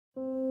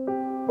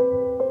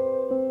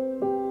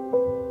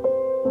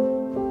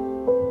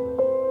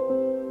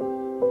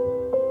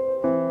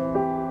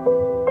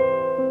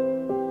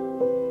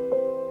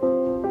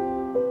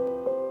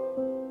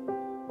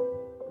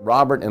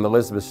Robert and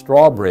Elizabeth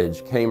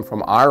Strawbridge came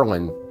from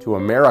Ireland to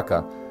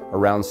America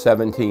around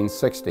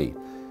 1760.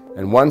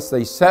 And once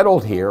they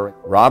settled here,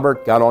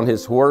 Robert got on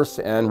his horse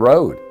and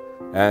rode,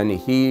 and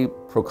he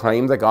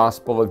proclaimed the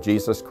gospel of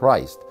Jesus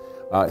Christ.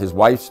 His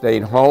wife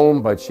stayed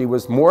home, but she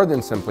was more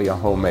than simply a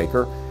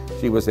homemaker.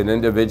 She was an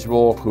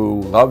individual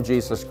who loved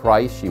Jesus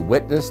Christ. She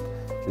witnessed.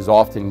 She's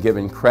often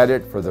given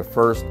credit for the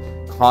first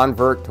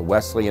convert to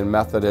Wesleyan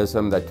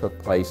Methodism that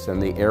took place in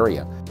the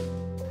area.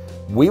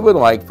 We would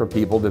like for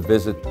people to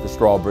visit the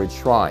Strawbridge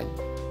Shrine.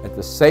 At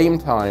the same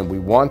time, we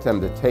want them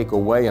to take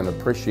away an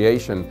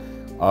appreciation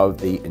of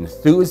the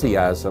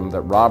enthusiasm that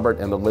Robert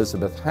and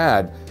Elizabeth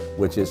had,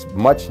 which is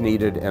much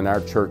needed in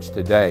our church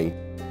today.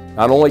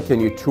 Not only can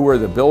you tour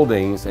the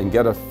buildings and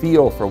get a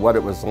feel for what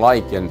it was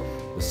like in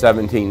the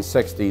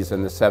 1760s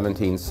and the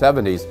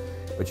 1770s,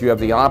 but you have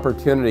the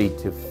opportunity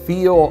to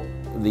feel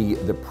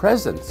the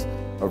presence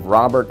of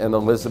Robert and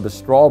Elizabeth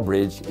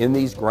Strawbridge in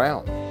these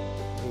grounds.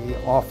 We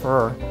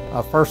offer,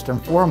 first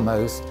and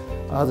foremost,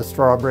 the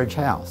Strawbridge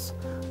House,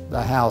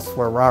 the house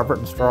where Robert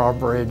and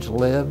Strawbridge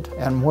lived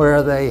and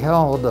where they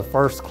held the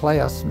first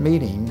class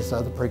meetings,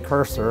 the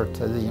precursor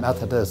to the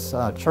Methodist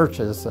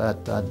churches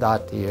that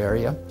dot the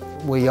area.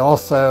 We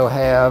also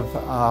have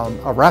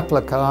a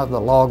replica of the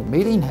log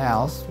meeting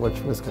house, which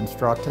was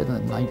constructed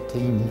in the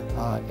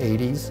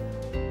 1980s.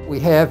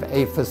 We have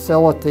a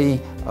facility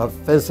of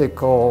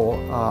physical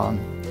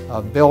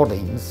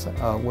buildings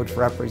which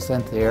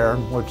represent the era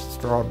in which the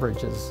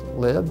Strawbridges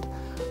lived.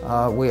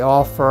 We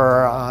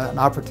offer an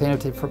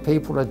opportunity for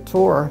people to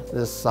tour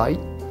this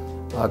site,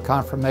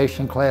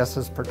 confirmation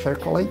classes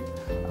particularly,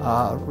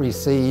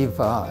 receive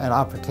an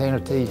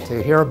opportunity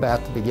to hear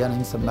about the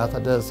beginnings of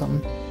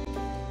Methodism.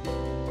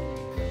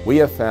 We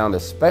have found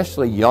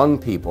especially young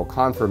people,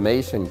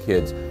 confirmation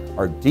kids,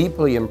 are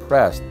deeply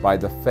impressed by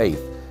the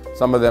faith.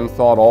 Some of them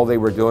thought all they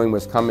were doing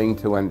was coming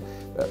to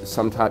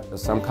some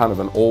kind of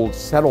an old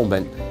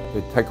settlement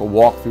to take a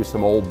walk through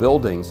some old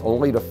buildings,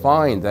 only to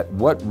find that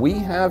what we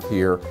have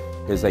here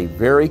is a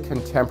very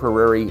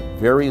contemporary,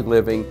 very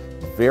living,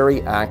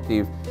 very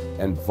active,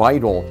 and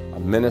vital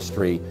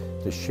ministry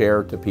to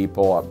share to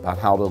people about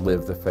how to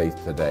live the faith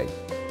today.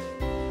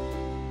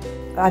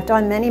 I've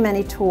done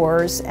many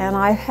tours, and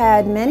I've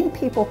had many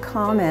people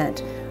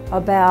comment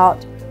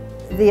about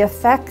the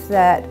effect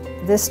that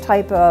this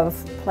type of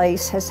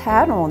place has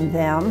had on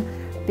them,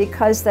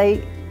 because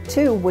they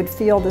too would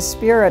feel the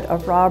spirit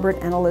of Robert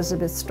and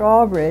Elizabeth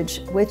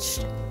Strawbridge, which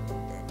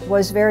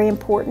was very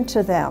important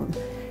to them,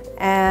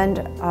 and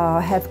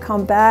have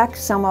come back,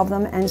 some of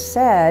them, and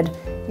said,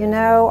 you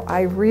know,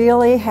 I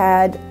really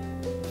had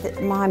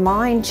my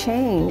mind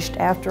changed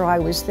after I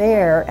was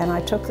there and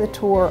I took the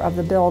tour of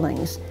the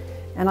buildings.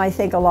 And I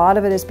think a lot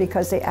of it is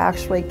because they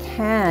actually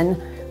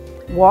can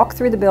walk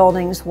through the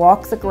buildings,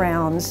 walk the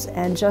grounds,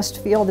 and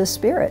just feel the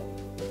spirit.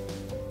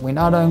 We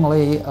not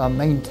only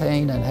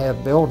maintain and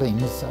have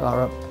buildings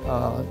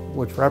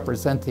which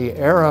represent the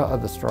era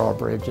of the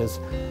Strawbridges,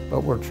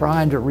 but we're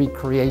trying to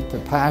recreate the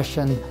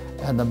passion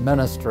and the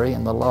ministry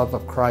and the love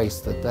of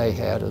Christ that they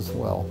had as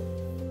well.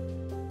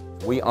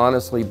 We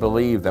honestly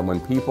believe that when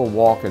people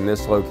walk in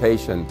this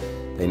location,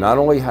 they not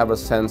only have a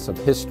sense of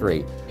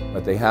history,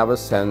 but they have a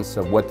sense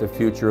of what the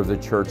future of the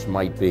church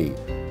might be.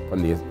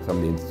 From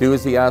the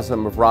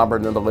enthusiasm of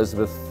Robert and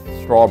Elizabeth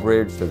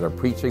Strawbridge to their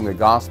preaching the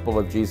gospel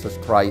of Jesus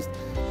Christ,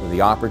 to the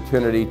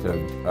opportunity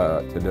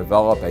to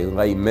develop a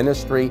lay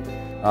ministry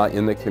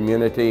in the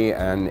community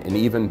and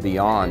even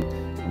beyond.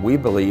 We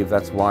believe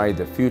that's why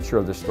the future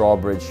of the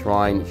Strawbridge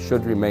Shrine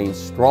should remain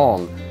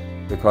strong,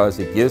 because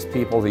it gives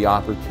people the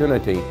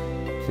opportunity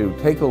to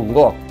take a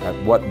look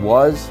at what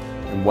was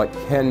and what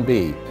can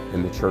be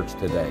in the church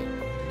today.